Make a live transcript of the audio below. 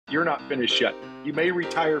you're not finished yet. You may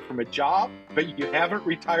retire from a job, but you haven't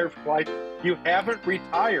retired from life. You haven't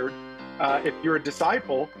retired, if you're a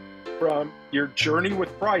disciple, from your journey with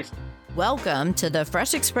Christ. Welcome to the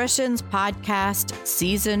Fresh Expressions Podcast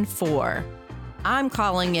Season 4. I'm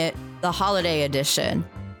calling it the Holiday Edition.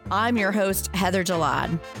 I'm your host, Heather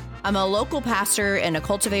Jalad. I'm a local pastor and a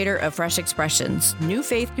cultivator of Fresh Expressions, new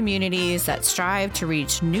faith communities that strive to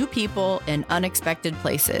reach new people in unexpected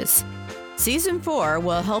places. Season 4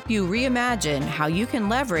 will help you reimagine how you can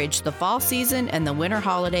leverage the fall season and the winter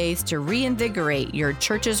holidays to reinvigorate your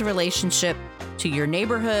church's relationship to your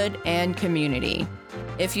neighborhood and community.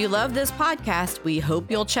 If you love this podcast, we hope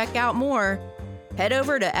you'll check out more. Head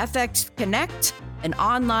over to FX Connect, an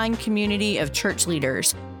online community of church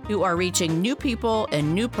leaders who are reaching new people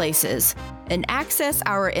in new places, and access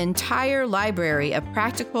our entire library of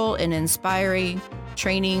practical and inspiring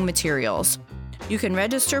training materials. You can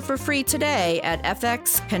register for free today at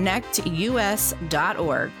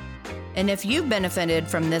fxconnectus.org. And if you've benefited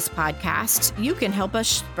from this podcast, you can help us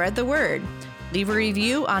spread the word. Leave a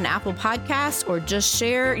review on Apple Podcasts or just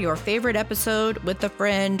share your favorite episode with a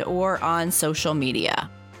friend or on social media.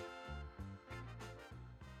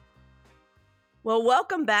 Well,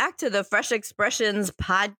 welcome back to the Fresh Expressions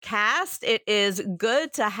Podcast. It is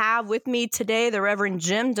good to have with me today the Reverend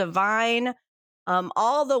Jim Devine,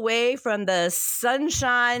 all the way from the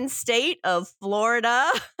Sunshine State of Florida.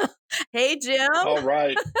 Hey, Jim. All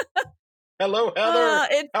right. Hello,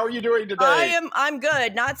 Heather. How are you doing today? I'm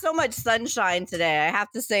good. Not so much sunshine today, I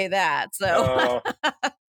have to say that. So,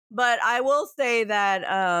 but I will say that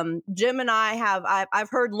Jim and I've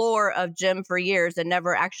heard lore of Jim for years and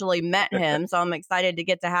never actually met him. So I'm excited to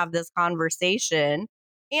get to have this conversation,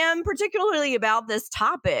 and particularly about this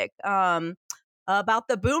topic, about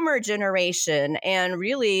the boomer generation and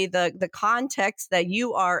really the context that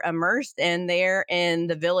you are immersed in there in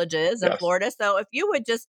the Villages in Florida. So if you would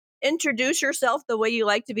just introduce yourself the way you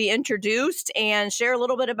like to be introduced and share a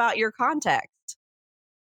little bit about your context.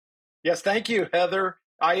 Yes, thank you, Heather.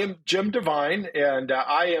 I am Jim Devine, and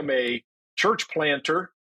I am a church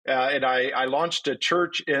planter, and I launched a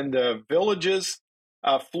church in the Villages,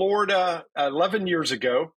 Florida, 11 years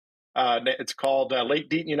ago. It's called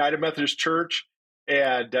Lake Deaton United Methodist Church,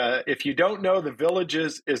 and if you don't know, the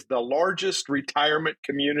Villages is the largest retirement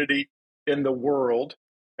community in the world.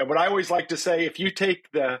 And what I always like to say, if you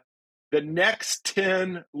take the next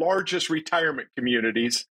 10 largest retirement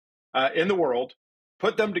communities in the world,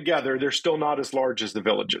 put them together, they're still not as large as the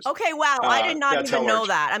Villages. Okay, wow. I did not even know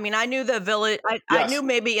that. I mean, I knew the village, I knew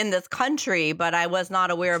maybe in this country, but I was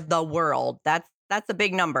not aware of the world. That's a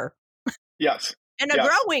big number. Yes. And a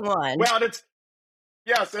growing one. Well, and it's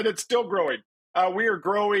still growing. We are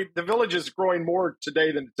growing. The Village is growing more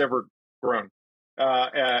today than it's ever grown,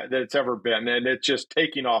 than it's ever been. And it's just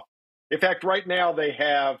taking off. In fact, right now they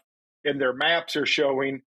have, and their maps are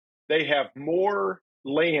showing, they have more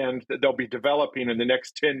land that they'll be developing in the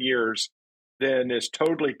next 10 years than is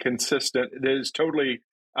totally consistent, that is totally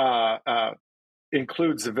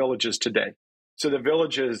includes the Villages today. So the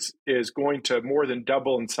Villages is going to more than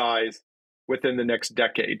double in size within the next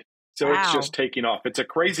decade. So wow. It's just taking off. It's a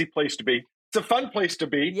crazy place to be. It's a fun place to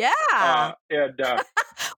be. Yeah.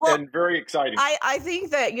 Well, and very exciting. I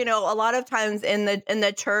think that, a lot of times in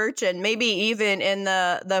the church and maybe even in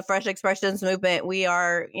the Fresh Expressions movement, we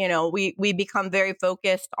are, we become very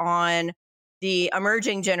focused on the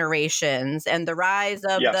emerging generations and the rise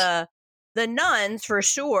of the nuns for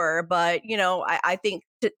sure. But, I think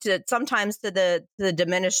to sometimes to the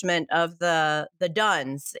diminishment of the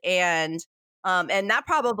duns and that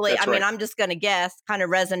probably, That's right. I'm just going to guess, kind of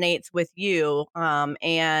resonates with you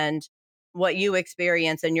and what you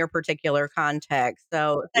experience in your particular context.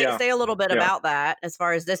 So say a little bit about that as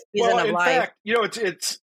far as this season of life. In fact,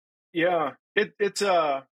 it's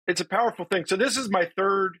a powerful thing. So this is my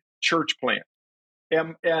third church plant.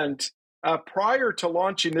 And prior to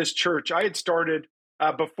launching this church, I had started,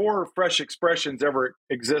 before Fresh Expressions ever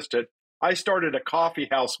existed, I started a coffee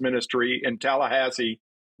house ministry in Tallahassee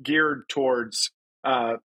geared towards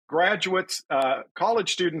graduates,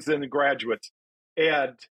 college students, and graduates.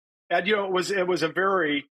 And it was a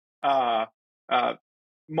very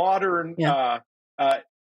modern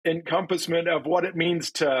encompassment of what it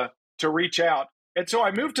means to reach out. And so I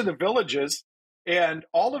moved to the Villages, and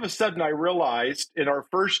all of a sudden I realized in our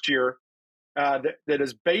first year that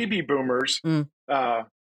as baby boomers, there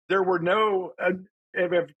were no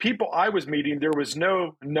people I was meeting. There was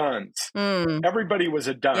no nuns. Everybody was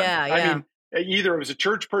a dun. I mean, either it was a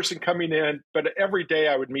church person coming in, but every day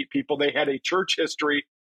I would meet people. They had a church history.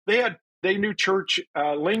 They knew church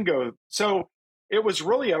lingo. So it was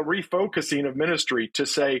really a refocusing of ministry to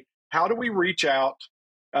say, how do we reach out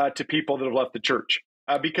to people that have left the church?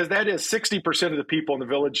 Because that is 60% of the people in the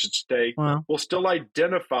village today Wow. will still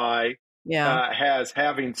identify Yeah. as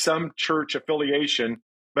having some church affiliation,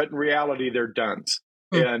 but in reality, they're dones.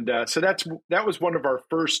 Hmm. And so that was one of our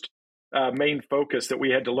first main focus that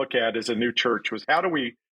we had to look at as a new church, was how do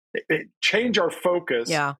we change our focus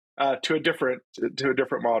Yeah. to a different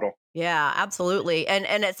model. Yeah, absolutely.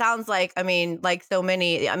 And it sounds like, I mean, like so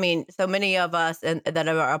many of us and that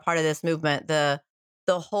are a part of this movement, the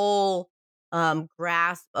whole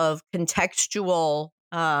grasp of contextual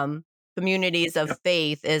communities of Yeah.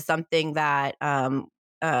 faith is something that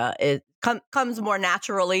comes more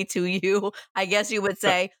naturally to you, I guess you would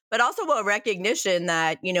say, but also a recognition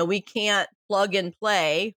that, we can't plug and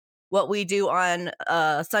play what we do on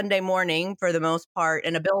Sunday morning for the most part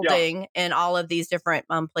in a Yeah. building in all of these different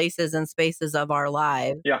places and spaces of our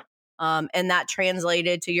lives. Yeah. And that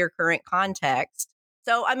translated to your current context.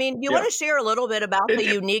 So, I mean, you want Yeah. to share a little bit about the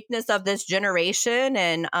It- uniqueness of this generation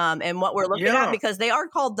and what we're looking at, yeah. because they are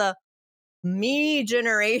called the me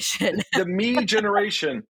generation. The me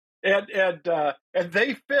generation. And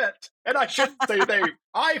they fit. And I shouldn't say they,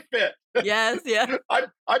 I fit. Yes, yeah.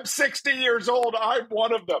 I'm 60 years old. I'm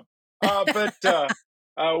one of them. But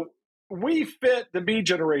we fit the me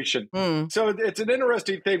generation. Mm. So it's an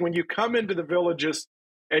interesting thing when you come into the villages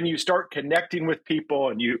and you start connecting with people,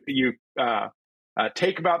 and you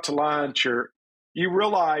take them out to lunch, or you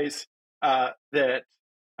realize that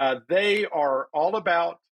they are all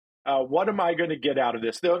about what am I going to get out of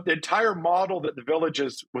this? The entire model that the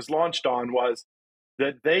villages was launched on was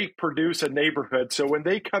that they produce a neighborhood. So when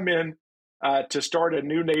they come in to start a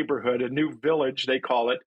new neighborhood, a new village, they call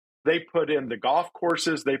it, they put in the golf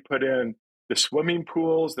courses, they put in the swimming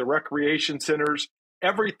pools, the recreation centers.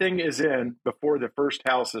 Everything is in before the first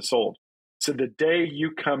house is sold. So the day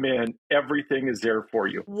you come in, everything is there for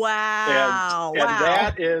you. Wow.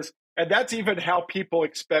 And that's even how people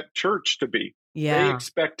expect church to be. They Yeah.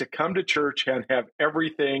 expect to come to church and have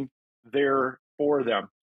everything there for them.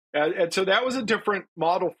 And so that was a different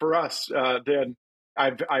model for us than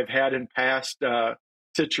I've had in past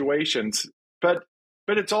situations.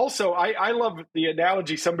 But it's also, I love the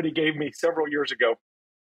analogy somebody gave me several years ago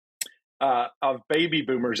of baby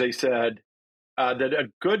boomers. They said that a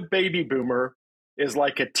good baby boomer is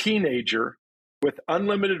like a teenager with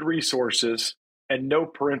unlimited resources and no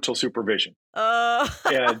parental supervision.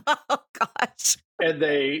 And Oh gosh. and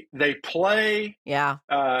they play, Yeah.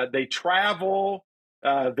 they travel,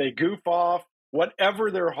 they goof off,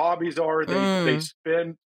 whatever their hobbies are, they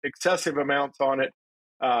spend excessive amounts on it.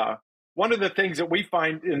 One of the things that we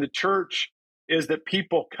find in the church is that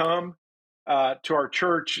people come to our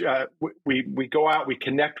church. We go out, we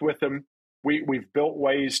connect with them. We've built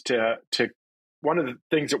ways to. One of the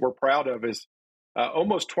things that we're proud of is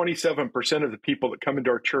almost 27% of the people that come into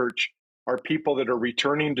our church are people that are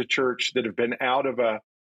returning to church that have been out of a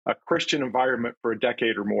Christian environment for a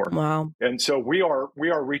decade or more. Wow. And so we are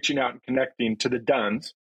reaching out and connecting to the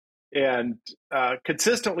dones. And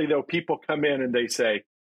consistently, though, people come in and they say,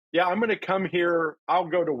 yeah, I'm going to come here. I'll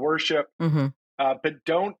go to worship, but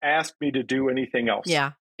don't ask me to do anything else.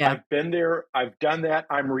 Yeah. Yeah. I've been there. I've done that.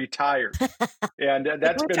 I'm retired. And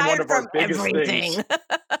that's been one of our biggest things.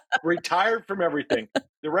 Retired from everything.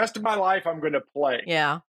 The rest of my life, I'm going to play.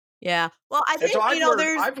 Yeah. Yeah. Well, I think, so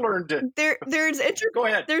I've learned to. Go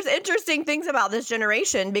ahead. There's interesting things about this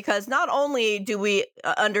generation, because not only do we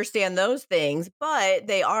understand those things, but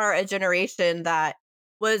they are a generation that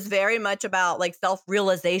was very much about like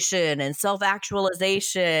self-realization and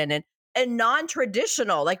self-actualization and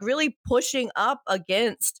non-traditional, like really pushing up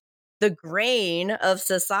against the grain of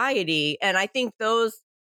society. And I think those,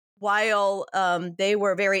 while they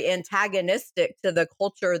were very antagonistic to the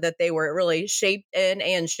culture that they were really shaped in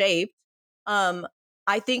and shaped,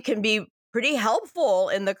 I think can be pretty helpful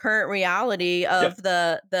in the current reality of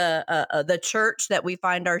the church that we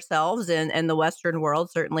find ourselves in, and the Western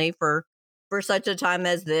world, certainly for such a time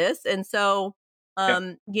as this. And so,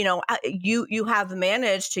 you have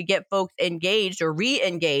managed to get folks engaged or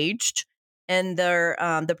re-engaged in their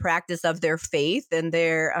the practice of their faith and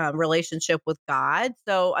their relationship with God.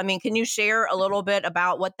 So, I mean, can you share a little bit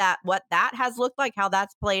about what that has looked like, how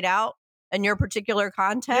that's played out in your particular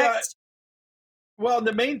context? Yeah. Well,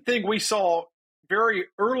 the main thing we saw very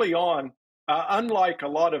early on, unlike a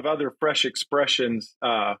lot of other fresh expressions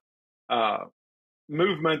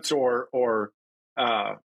movements or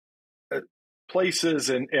places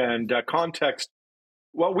and context,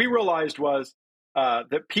 what we realized was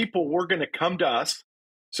that people were going to come to us.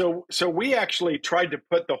 So we actually tried to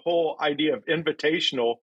put the whole idea of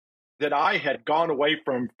invitational, that I had gone away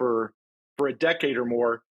from for a decade or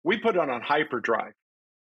more, we put it on hyperdrive.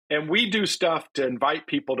 And we do stuff to invite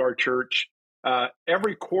people to our church.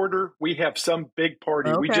 Every quarter, we have some big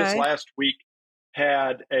party. We just Okay. last week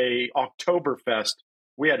had a Oktoberfest.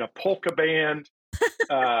 We had a polka band,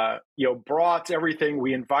 brats, everything.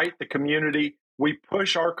 We invite the community. We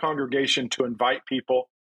push our congregation to invite people,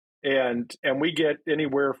 and we get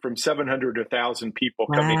anywhere from 700 to 1,000 people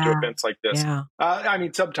coming to Wow. events like this. Yeah. I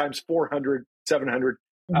mean, sometimes 400, 700.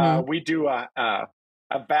 Mhm. We do a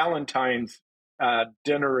Valentine's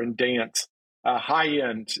dinner and dance, high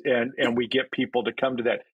end, and we get people to come to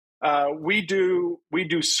that. We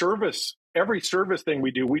do service. Every service thing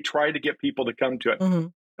we do, we try to get people to come to it,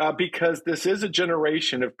 Mhm. because this is a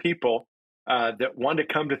generation of people that want to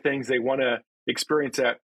come to things, they want to experience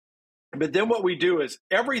that. But then what we do is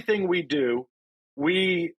everything we do,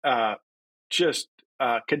 we just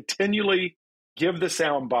continually give the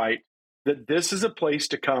soundbite that this is a place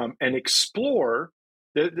to come and explore.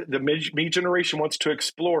 The me generation wants to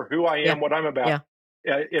explore who I am, Yeah. what I'm about.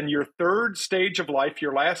 Yeah. In your third stage of life,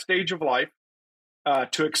 your last stage of life,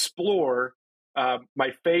 to explore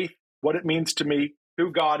my faith, what it means to me,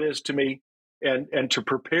 who God is to me, and to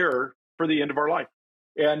prepare for the end of our life.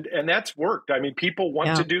 And that's worked. I mean, people want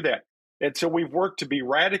Yeah. to do that. And so we've worked to be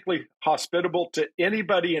radically hospitable to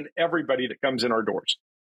anybody and everybody that comes in our doors.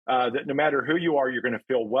 That no matter who you are, you're going to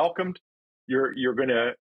feel welcomed. You're going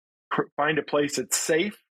to find a place that's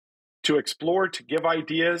safe to explore, to give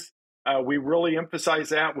ideas. We really emphasize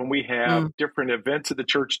that when we have different events at the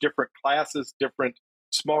church, different classes, different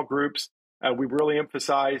small groups. We really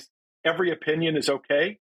emphasize every opinion is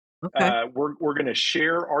okay. Okay. We're going to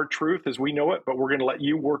share our truth as we know it, but we're going to let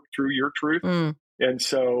you work through your truth. Mm. And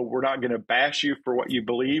so we're not going to bash you for what you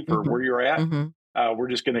believe or where you're at. We're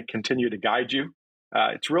just going to continue to guide you.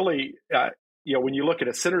 It's really, when you look at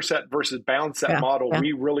a center set versus bound set model,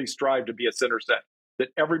 we really strive to be a center set, that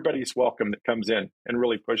everybody's welcome that comes in, and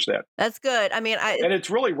really push that. That's good. I mean, and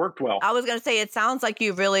it's really worked well. I was going to say, it sounds like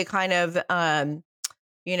you've really kind of, done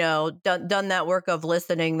that work of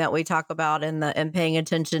listening that we talk about and paying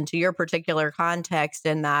attention to your particular context,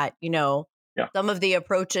 and that, some of the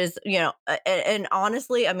approaches, and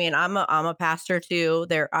honestly, I mean, I'm a pastor too.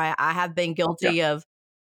 I have been guilty of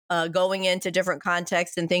going into different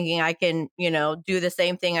contexts and thinking I can, do the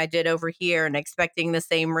same thing I did over here and expecting the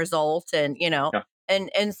same result. And,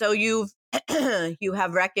 and so you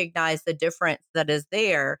have recognized the difference that is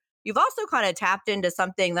there. You've also kind of tapped into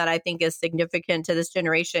something that I think is significant to this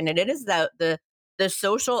generation. And it is the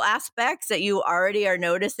social aspects that you already are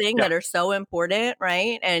noticing that are so important,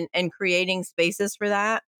 right? And creating spaces for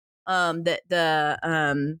that. The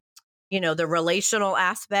relational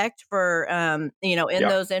aspect for, in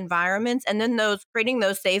those environments, and then creating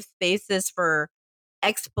those safe spaces for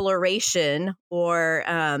exploration, or,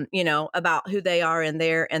 about who they are and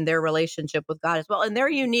their relationship with God as well, and their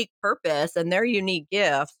unique purpose and their unique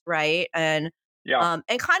gifts. Right. And kind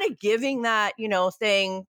of giving that,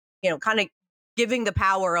 saying, kind of giving the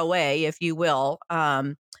power away, if you will,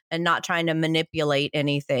 and not trying to manipulate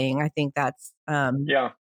anything. I think that's, And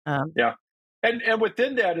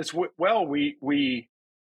within that as well,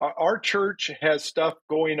 our church has stuff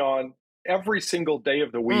going on every single day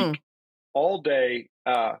of the week, all day,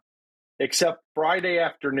 except Friday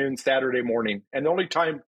afternoon, Saturday morning. And the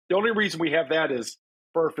only reason we have that is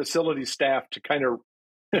for our facility staff to kind of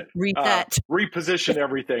reposition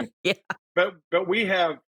everything. But we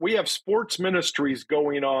have sports ministries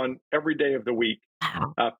going on every day of the week.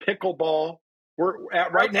 Pickleball. We're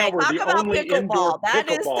at right now. We're the only indoor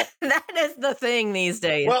pickleball. That is the thing these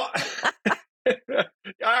days. Well,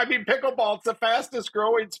 I mean, pickleball, it's the fastest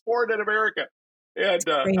growing sport in America,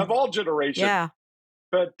 and of all generations. Yeah.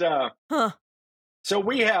 But so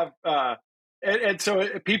we have, and so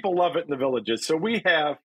people love it in the villages. So we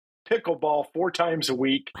have pickleball 4 times a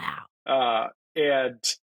week. Wow. And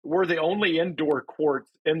we're the only indoor courts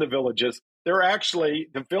in the villages. They're actually,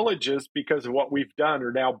 the villages, because of what we've done,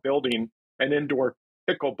 are now building an indoor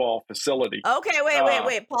pickleball facility. Okay,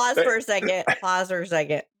 wait. Pause for a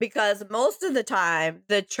second. Because most of the time,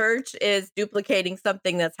 the church is duplicating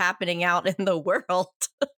something that's happening out in the world.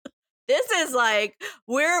 This is like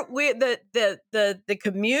the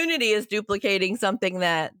community is duplicating something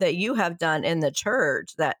that you have done in the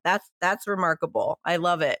church. That's remarkable. I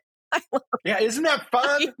love it. Yeah, isn't that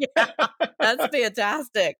fun? Yeah, that's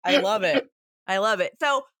fantastic. I love it.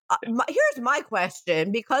 So here's my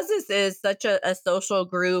question, because this is such a social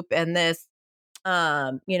group, and this,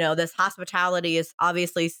 this hospitality is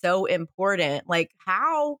obviously so important. Like,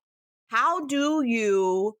 how do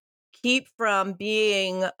you keep from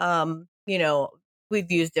being, we've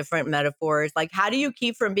used different metaphors. Like, how do you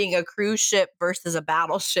keep from being a cruise ship versus a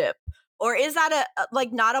battleship? Or is that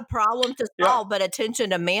like not a problem to Yeah. solve, but a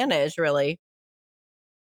tension to manage, really?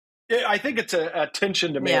 I think it's a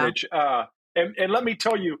tension to Yeah. manage. And let me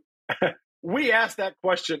tell you, we ask that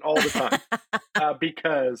question all the time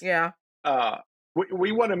because Yeah. uh,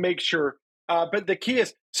 we want to make sure. But the key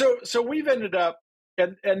is so we've ended up,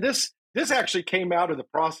 and this actually came out of the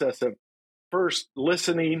process of first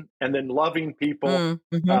listening and then loving people,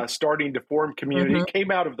 Mm-hmm. starting to form community. Mm-hmm. It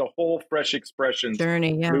came out of the whole Fresh Expressions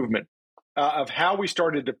Journey. Yeah. movement of how we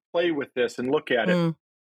started to play with this and look at it.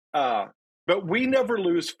 Mm. But we never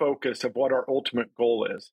lose focus of what our ultimate goal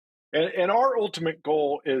is, and our ultimate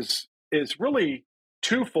goal is really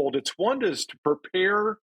twofold. It's one is to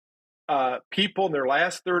prepare people in their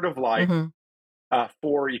last third of life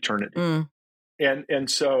for eternity, Mm. and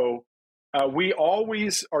so we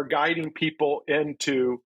always are guiding people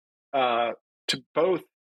into to both.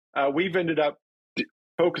 We've ended up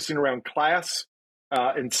focusing around class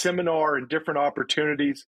and seminar and different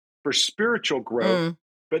opportunities for spiritual growth. Mm.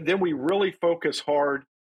 But then we really focus hard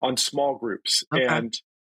on small groups. Okay. And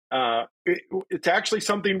it's actually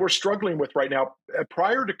something we're struggling with right now.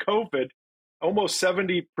 Prior to COVID, almost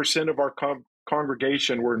 70% of our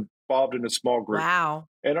congregation were involved in a small group. Wow.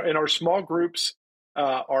 And our small groups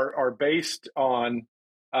are based on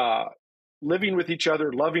living with each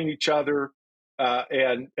other, loving each other,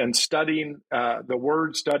 and studying the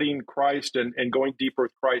Word, studying Christ, and going deeper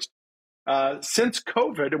with Christ. Since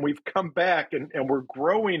COVID, and we've come back and we're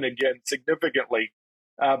growing again significantly,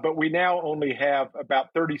 but we now only have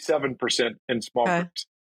about 37% in small groups.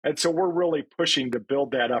 And so we're really pushing to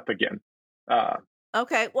build that up again.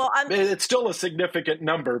 Okay. Well, it's still a significant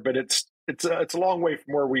number, but it's a long way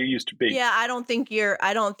from where we used to be. Yeah, I don't think you're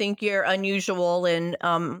unusual in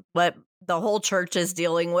what the whole church is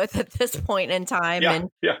dealing with at this point in time. Yeah,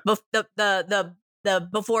 and yeah. The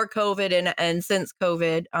before COVID and since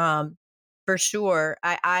COVID, for sure.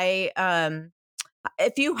 If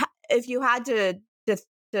you had to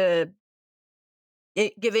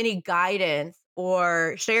give any guidance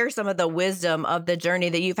or share some of the wisdom of the journey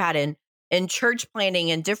that you've had in church planning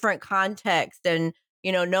in different contexts, and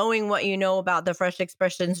knowing what you know about the Fresh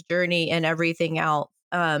Expressions journey and everything else,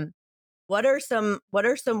 what are some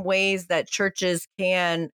ways that churches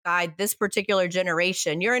can guide this particular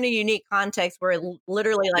generation? You're in a unique context where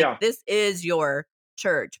literally, this is your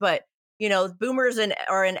church, but boomers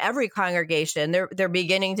are in every congregation. They're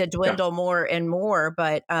beginning to dwindle more and more.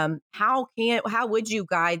 But how would you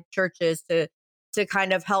guide churches to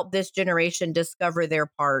kind of help this generation discover their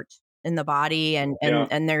part in the body and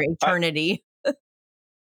their eternity?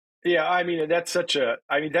 I mean, that's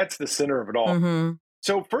that's the center of it all. Mm-hmm.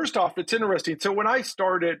 So first off, it's interesting. So when I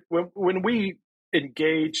started, when we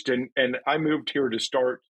engaged and I moved here to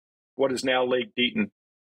start what is now Lake Deaton,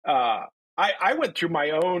 I went through my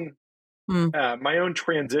own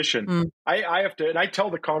transition. I have to, and I tell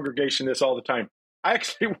the congregation this all the time. I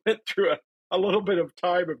actually went through a little bit of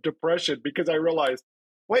time of depression because I realized,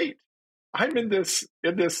 wait, I'm in this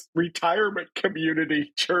retirement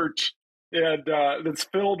community church, and that's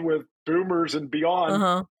filled with boomers and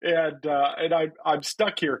beyond, and I'm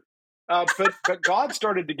stuck here. But God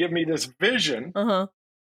started to give me this vision,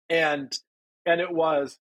 and it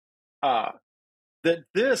was that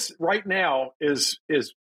this right now is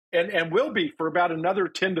and will be for about another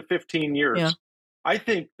 10 to 15 years. Yeah. I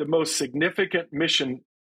think the most significant mission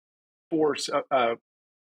force,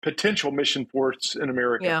 potential mission force in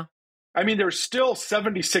America. Yeah. I mean, there's still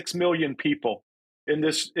 76 million people in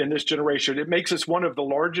this generation. It makes us one of the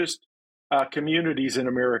largest communities in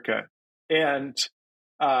America, and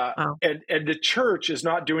the church is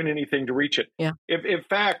not doing anything to reach it. Yeah. In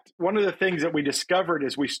fact, one of the things that we discovered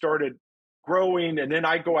as we started growing, and then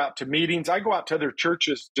I go out to meetings, I go out to other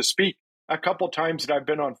churches to speak. A couple of times that I've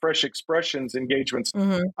been on Fresh Expressions engagements,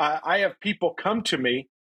 I have people come to me,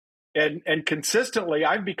 and consistently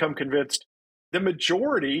I've become convinced the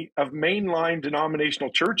majority of mainline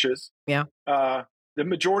denominational churches, the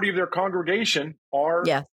majority of their congregation are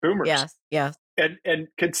boomers. Yes. And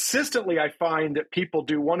consistently I find that people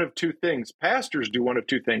do one of two things. Pastors do one of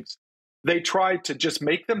two things. They try to just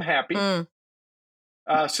make them happy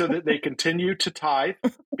so that they continue to tithe,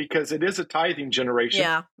 because it is a tithing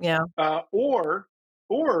generation. Or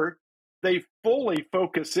they fully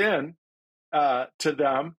focus in to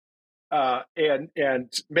them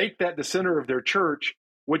and make that the center of their church,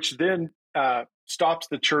 which then stops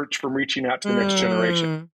the church from reaching out to the next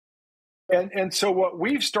generation. And so what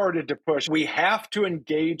we've started to push, we have to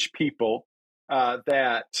engage people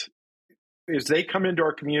that as they come into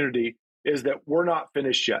our community, is that we're not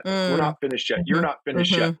finished yet. We're Mm. not finished yet. You're Mhm. not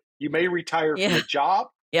finished yet. Mhm. You may retire from Yeah. a job,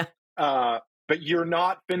 Yeah. but you're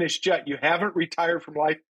not finished yet. You haven't retired from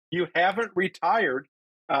life. You haven't retired,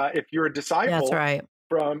 if you're a That's disciple, right.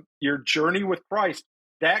 from your journey with Christ.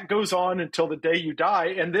 That goes on until the day you die,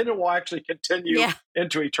 and then it will actually continue Yeah.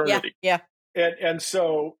 into Yeah. eternity. Yeah. And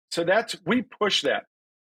so that's, we push that.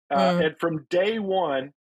 Mm. And from day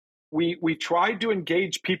one, we tried to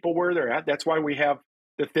engage people where they're at. That's why we have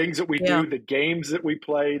the things that we Yeah. do, the games that we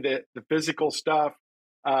play, the physical stuff.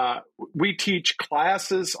 We teach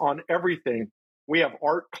classes on everything. We have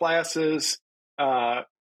art classes.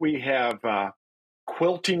 We have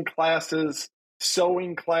quilting classes,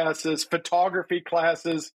 sewing classes, photography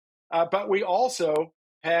classes. But we also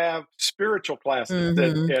have spiritual classes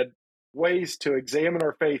Mhm. and ways to examine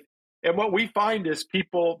our faith. And what we find is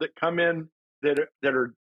people that come in that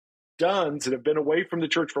are duns that have been away from the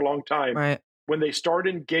church for a long time, Right. when they start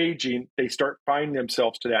engaging, they start finding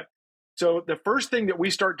themselves to that. So the first thing that we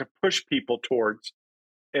start to push people towards,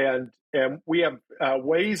 and we have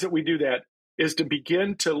ways that we do that, is to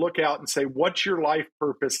begin to look out and say, what's your life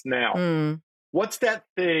purpose now? Mm. What's that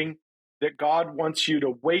thing that God wants you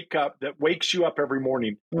to wake up, that wakes you up every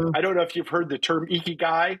morning? Mm. I don't know if you've heard the term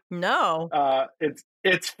ikigai. No.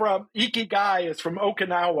 It's from Ikigai. It's from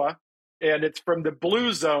Okinawa, and it's from the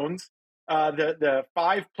blue zones, the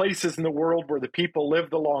 5 places in the world where the people live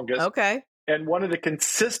the longest. Okay. And one of the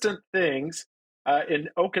consistent things in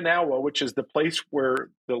Okinawa, which is the place where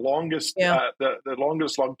the longest Yeah. the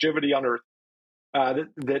longest longevity on Earth,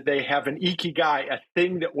 that they have an ikigai, a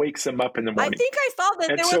thing that wakes them up in the I morning. think I saw that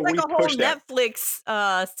And there was so like we a whole push that.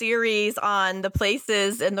 Netflix series on the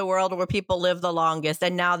places in the world where people live the longest,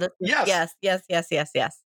 and now this. Yes, Yes. Yes. Yes. Yes.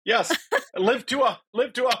 Yes. yes. Live to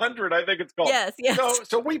 100, I think it's called. Yes. Yes.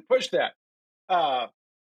 So we push that. Uh,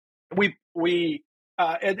 we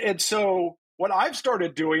and so what I've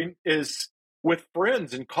started doing is, with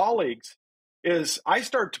friends and colleagues, is I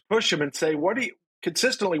start to push them and say, what do you,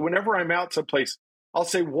 consistently, whenever I'm out someplace, I'll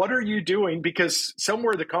say, what are you doing? Because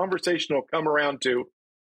somewhere the conversation will come around to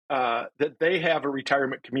that they have a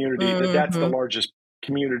retirement community, that's the Mhm. largest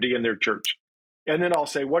community in their church. And then I'll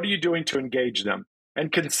say, what are you doing to engage them?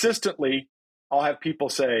 And consistently, I'll have people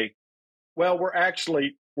say, well,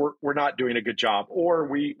 we're not doing a good job, or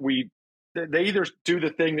they either do the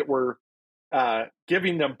thing that we're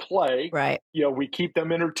giving them play, Right. we keep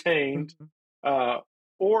them entertained, Mhm.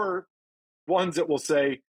 or ones that will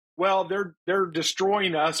say, well, they're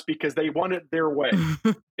destroying us because they want it their way.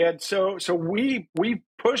 And so we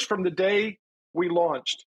push from the day we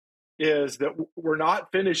launched, is that we're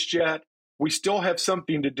not finished yet. We still have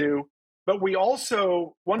something to do, but we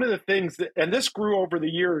also, one of the things that, and this grew over the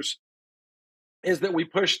years, is that we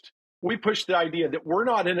pushed the idea that we're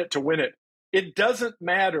not in it to win it. It doesn't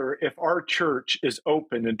matter if our church is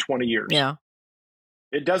open in 20 years. Yeah.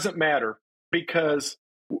 It doesn't matter, because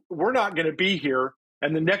we're not going to be here,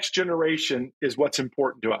 and the next generation is what's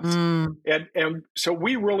important to us. Mm. And so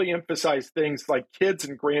we really emphasize things like kids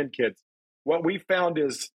and grandkids. What we found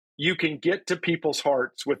is you can get to people's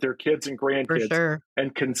hearts with their kids and For grandkids, sure.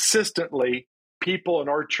 and consistently, people in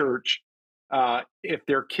our church, if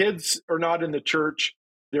their kids are not in the church,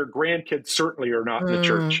 their grandkids certainly are not in the Mm.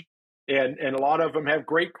 church. And a lot of them have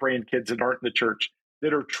great grandkids that aren't in the church,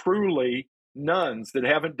 that are truly nuns that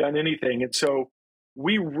haven't done anything. And so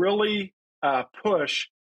we really push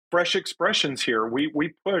fresh expressions here.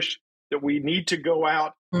 We push that we need to go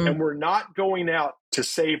out, Mm. and we're not going out to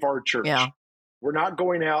save our church. Yeah. We're not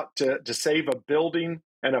going out to save a building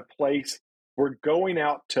and a place. We're going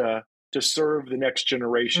out to serve the next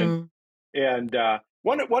generation. Mm. And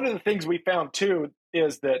one of the things we found too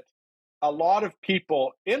is that a lot of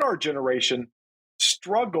people in our generation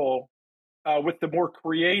struggle with the more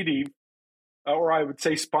creative, or I would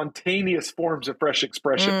say spontaneous, forms of fresh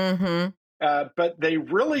expression. Mhm. But they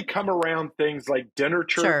really come around things like dinner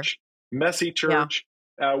Sure. church, messy Yeah. church.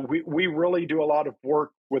 We really do a lot of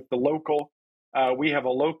work with the local. We have a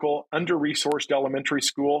local under-resourced elementary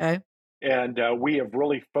school, Okay. and we have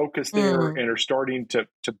really focused there Mm. and are starting to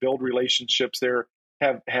build relationships there.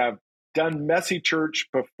 Have done messy church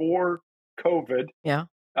before COVID. Yeah.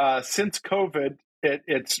 Since COVID,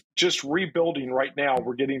 it's just rebuilding right now.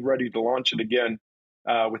 We're getting ready to launch it again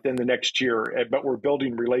within the next year, but we're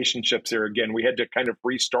building relationships there again. We had to kind of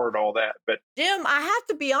restart all that, but Jim, I have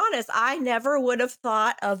to be honest, I never would have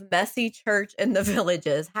thought of messy church in the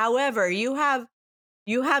villages. However, you have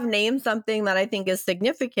named something that I think is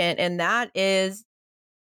significant, and that is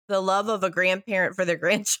the love of a grandparent for their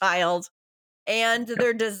grandchild and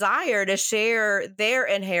their desire to share their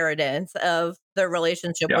inheritance of the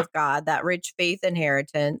relationship yeah, with God, that rich faith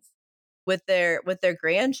inheritance. with their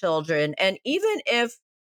grandchildren. And even if,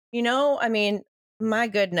 I mean, my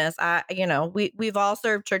goodness, we've all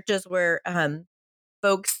served churches where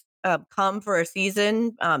folks come for a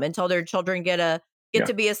season until their children get Yeah.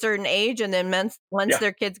 to be a certain age, and then once Yeah.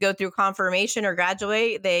 their kids go through confirmation or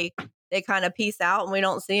graduate, they kind of peace out and we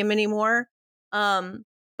don't see them anymore.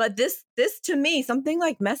 But this to me, something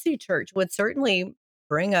like Messy Church would certainly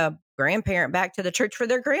bring a grandparent back to the church for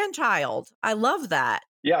their grandchild. I love that.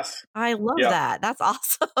 Yes. I love Yeah. that. That's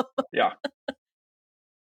awesome. Yeah.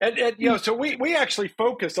 And so we actually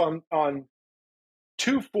focus on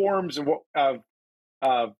two forms of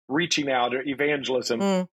reaching out or evangelism.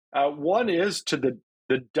 Mm, One is to the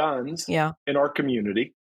duns yeah. in our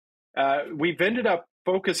community. We've ended up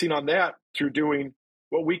focusing on that through doing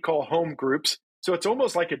what we call home groups. So it's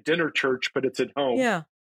almost like a dinner church, but it's at home. Yeah.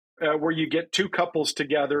 Where you get two couples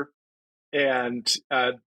together, and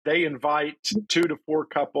they invite two to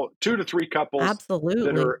three couples Absolutely.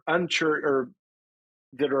 that are unchurched or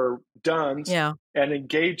that are duns, Yeah. and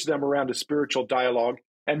engage them around a spiritual dialogue.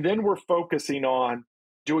 And then we're focusing on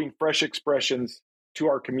doing fresh expressions to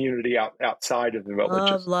our community outside of the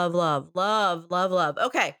villages. Love.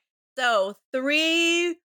 Okay. So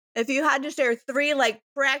if you had to share three like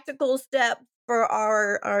practical steps for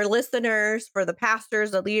our listeners, for the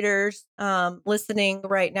pastors, the leaders listening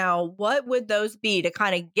right now, what would those be to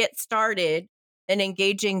kind of get started in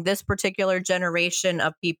engaging this particular generation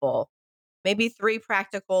of people? Maybe three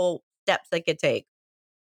practical steps they could take.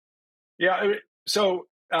 Yeah. So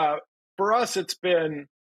for us, it's been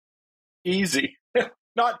easy,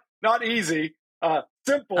 not easy,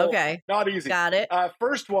 simple. Okay. Not easy. Got it.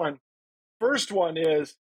 First one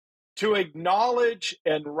is to acknowledge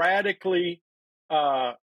and radically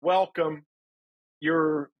welcome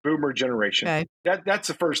your boomer generation. Okay. That's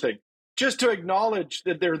the first thing. Just to acknowledge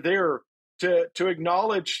that they're there, to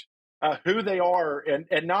acknowledge who they are,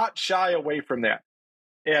 and not shy away from that.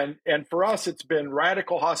 And for us, it's been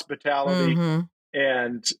radical hospitality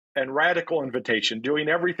and radical invitation, doing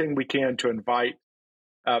everything we can to invite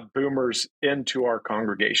boomers into our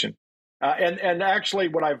congregation. And actually,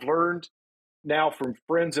 what I've learned now from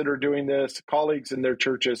friends that are doing this, colleagues in their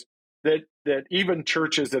churches, that even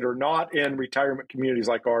churches that are not in retirement communities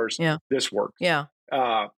like ours, this works. Yeah.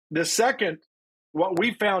 The second, what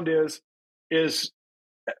we found is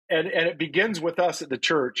and it begins with us at the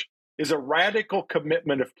church, is a radical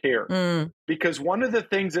commitment of care. Because one of the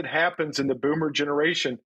things that happens in the boomer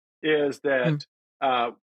generation is that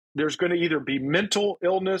there's going to either be mental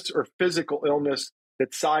illness or physical illness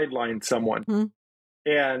that sidelines someone.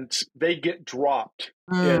 And they get dropped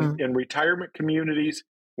in retirement communities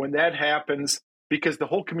when that happens, because the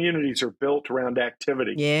whole communities are built around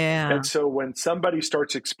activity. Yeah. And so when somebody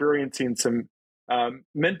starts experiencing some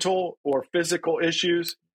mental or physical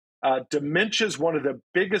issues, dementia is one of the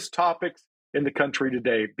biggest topics in the country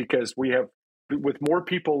today, because with more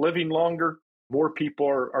people living longer, more people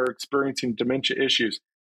are experiencing dementia issues.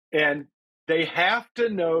 And they have to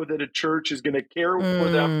know that a church is going to care for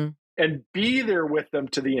them and be there with them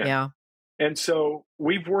to the end. Yeah. And so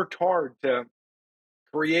we've worked hard to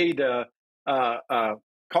create a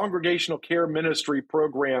congregational care ministry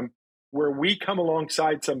program where we come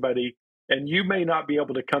alongside somebody, and you may not be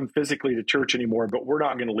able to come physically to church anymore, but we're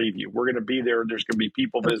not going to leave you. We're going to be there. There's going to be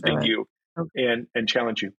people visiting you and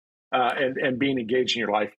challenge you and being engaged in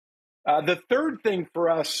your life. The third thing for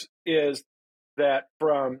us is that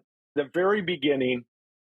from the very beginning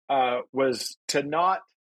was to not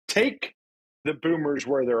take the boomers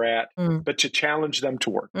where they're at, but to challenge them to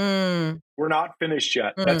work. We're not finished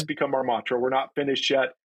yet. That's become our mantra. We're not finished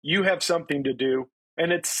yet. You have something to do,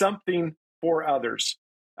 and it's something for others.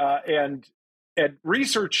 And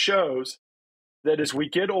research shows that as we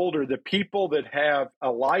get older, the people that have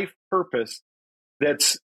a life purpose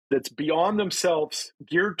that's beyond themselves,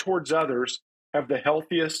 geared towards others, have the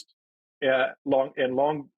healthiest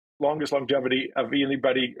longest longevity of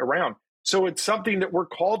anybody around. So it's something that we're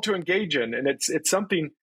called to engage in, and it's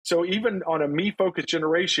something. So even on a me-focused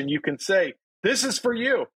generation, you can say, "This is for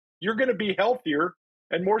you. You're going to be healthier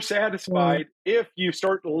and more satisfied if you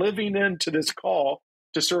start living into this call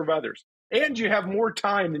to serve others, and you have more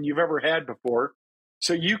time than you've ever had before.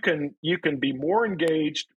 So you can be more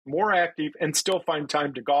engaged, more active, and still find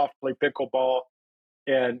time to golf, play pickleball,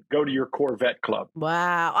 and go to your Corvette club."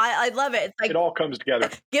 Wow. I love it. It's like, it all comes together.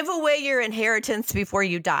 Give away your inheritance before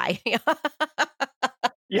you die.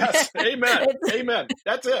 Yes. Amen. Amen.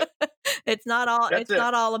 That's it. It's not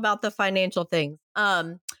all about the financial things.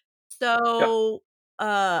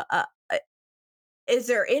 Is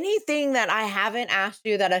there anything that I haven't asked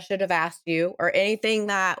you that I should have asked you, or anything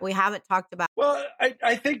that we haven't talked about? Well,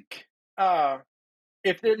 I think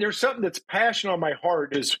if there's something that's passion on my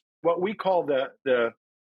heart, is what we call the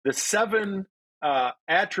seven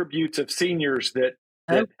attributes of seniors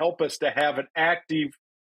Oh, that help us to have an active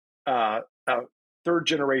uh, uh, third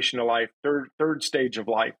generation of life, third stage of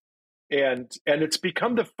life, and it's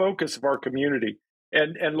become the focus of our community.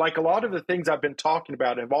 And like a lot of the things I've been talking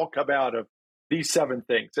about have all come out of these seven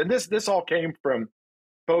things. And this all came from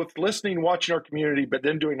both listening, watching our community, but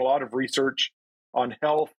then doing a lot of research on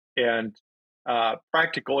health and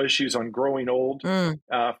practical issues on growing old, mm,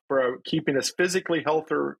 for keeping us physically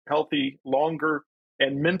healthy longer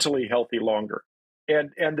and mentally healthy longer.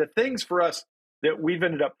 And the things for us that we've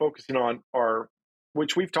ended up focusing on are,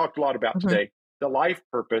 which we've talked a lot about mhm, today, the life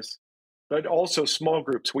purpose, but also small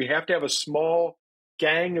groups. We have to have a small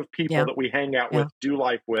gang of people yeah, that we hang out yeah, with, do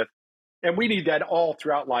life with, and we need that all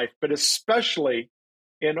throughout life, but especially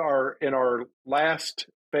in our last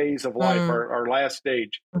phase of life, mm, our last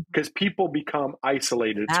stage, mhm, because people become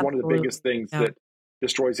isolated. It's one of the biggest absolutely. things Yeah, that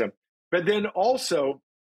destroys them. But then also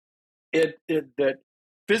it that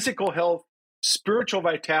physical health, spiritual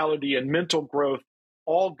vitality, and mental growth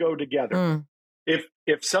all go together. mm,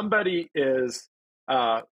 If somebody is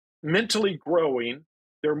uh, mentally growing,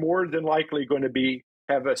 they're more than likely going to be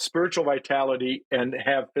have a spiritual vitality and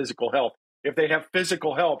have physical health. If they have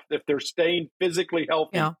physical health, if they're staying physically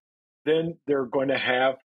healthy, yeah, then they're going to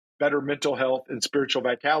have better mental health and spiritual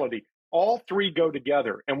vitality. All three go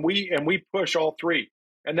together, and we push all three,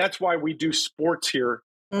 and that's why we do sports here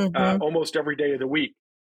mhm, almost every day of the week.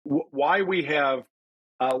 Why we have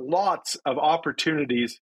lots of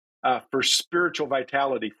opportunities for spiritual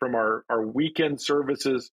vitality, from our weekend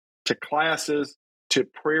services to classes to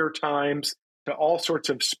prayer times to all sorts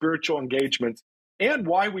of spiritual engagements, and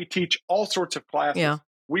why we teach all sorts of yeah. classes.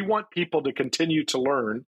 We want people to continue to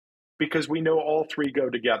learn because we know all three go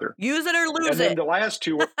together. Use it or lose And then it. the last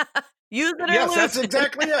two, Use it or yes, lose that's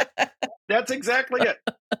exactly it. it. That's exactly it.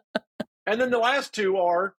 And then the last two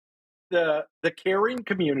are the caring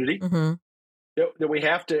community, Mhm, that we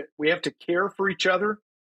have to care for each other,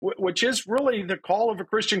 which is really the call of a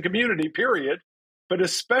Christian community, period. But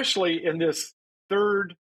especially in this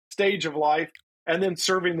third stage of life, and then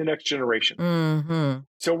serving the next generation. mhm,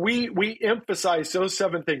 So we emphasize those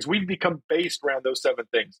seven things. We've become based around those seven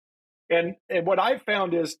things. And what I've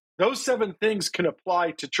found is those seven things can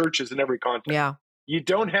apply to churches in every context. yeah, You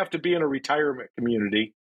don't have to be in a retirement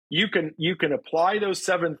community. You can apply those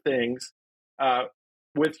seven things uh,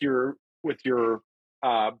 with your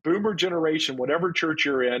boomer generation, whatever church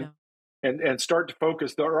you're in, yeah, and start to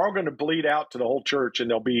focus. They're all going to bleed out to the whole church, and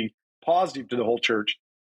they'll be positive to the whole church,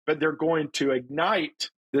 but they're going to ignite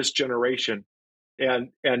this generation, and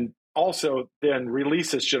also then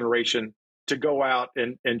release this generation to go out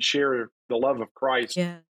and share the love of Christ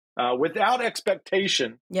yeah. without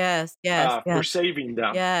expectation Yes, yes, for yes, saving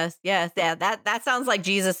them. yes, yes, yeah, that sounds like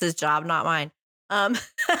Jesus's job, not mine. Um,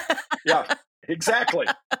 Yeah, exactly.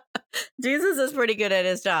 Jesus is pretty good at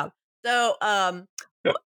his job. So,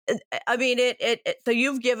 Yeah. I mean, so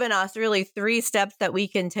you've given us really 3 steps that we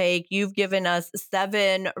can take. You've given us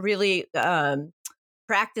 7 really,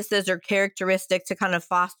 practices or characteristics to kind of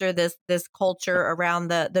foster this culture around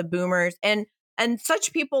the boomers and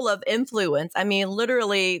such people of influence. I mean,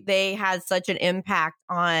 literally, they had such an impact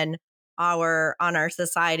on our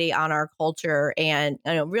society, on our culture, and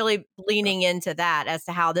really leaning into that as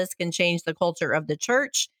to how this can change the culture of the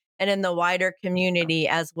church and in the wider community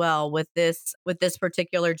as well with this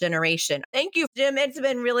particular generation. Thank you, Jim. It's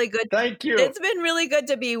been really good. Thank you. It's been really good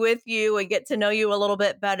to be with you and get to know you a little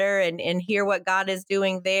bit better and hear what God is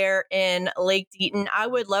doing there in Lake Deaton. I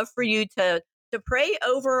would love for you to pray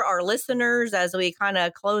over our listeners as we kind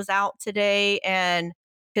of close out today and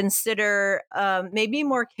consider maybe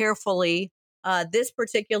more carefully this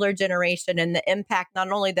particular generation and the impact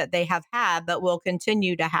not only that they have had, but will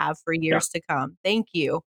continue to have for Yeah, years to come. Thank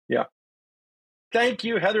you. yeah. Thank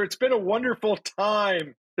you, Heather. It's been a wonderful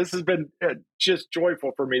time. This has been just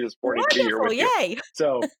joyful for me this morning to be here Wonderful. with you. Yay.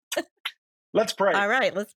 So let's pray. All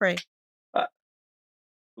right, let's pray. Uh,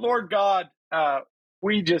 Lord God,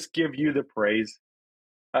 we just give you the praise.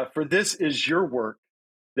 For this is your work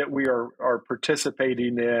that we are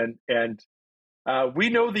participating in. And we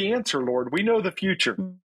know the answer, Lord. We know the future.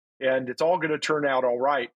 Mm. And it's all going to turn out all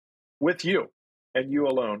right with you and you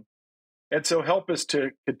alone. And so help us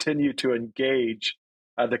to continue to engage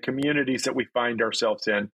the communities that we find ourselves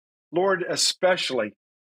in. Lord, especially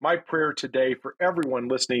my prayer today for everyone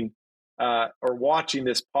listening or watching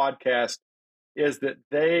this podcast is that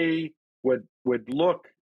they would look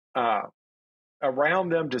around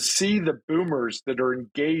them to see the boomers that are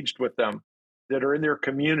engaged with them, that are in their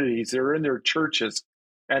communities, that are in their churches,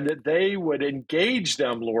 and that they would engage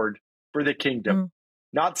them, Lord, for the kingdom,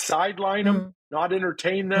 not sideline them, not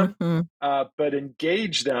entertain them, but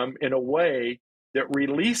engage them in a way that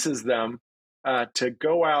releases them to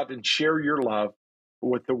go out and share your love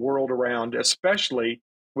with the world around, especially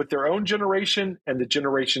with their own generation and the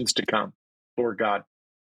generations to come, Lord God.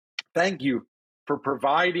 Thank you for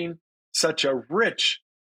providing such a rich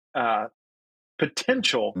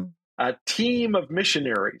potential team of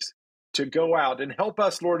missionaries to go out and help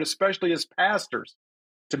us, Lord, especially as pastors,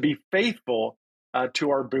 to be faithful to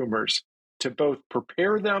our boomers, to both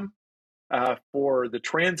prepare them for the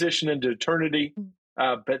transition into eternity,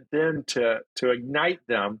 but then to ignite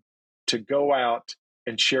them to go out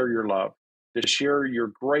and share your love, to share your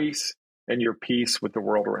grace and your peace with the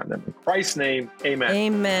world around them. In Christ's name, amen.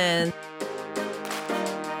 Amen.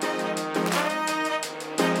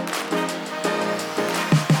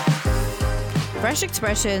 Fresh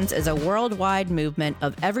Expressions is a worldwide movement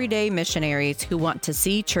of everyday missionaries who want to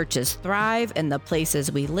see churches thrive in the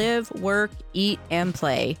places we live, work, eat, and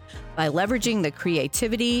play by leveraging the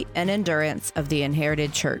creativity and endurance of the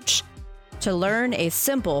inherited church. To learn a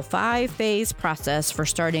simple 5-phase process for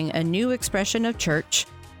starting a new expression of church,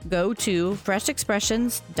 go to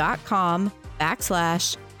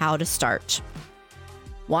freshexpressions.com/how to start.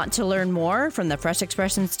 Want to learn more from the Fresh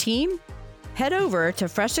Expressions team? Head over to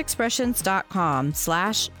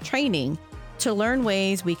freshexpressions.com/training to learn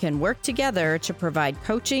ways we can work together to provide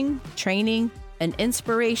coaching, training, and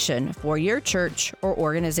inspiration for your church or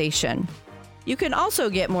organization. You can also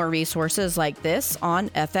get more resources like this on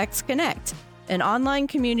FX Connect, an online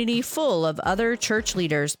community full of other church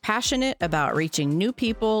leaders passionate about reaching new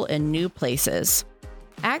people in new places.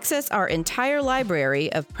 Access our entire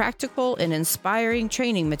library of practical and inspiring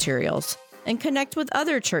training materials and connect with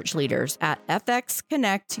other church leaders at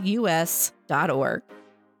fxconnectus.org.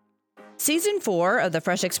 Season 4 of the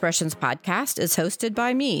Fresh Expressions podcast is hosted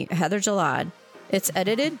by me, Heather Jalad. It's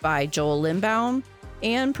edited by Joel Limbaum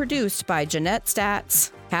and produced by Jeanette Statz,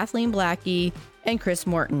 Kathleen Blackie, and Chris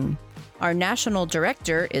Morton. Our national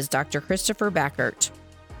director is Dr. Christopher Backert.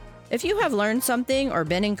 If you have learned something or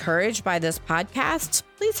been encouraged by this podcast,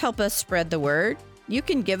 please help us spread the word. You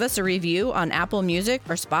can give us a review on Apple Music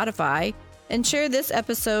or Spotify and share this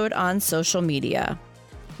episode on social media.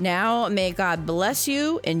 Now, may God bless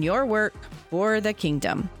you in your work for the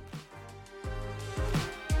kingdom.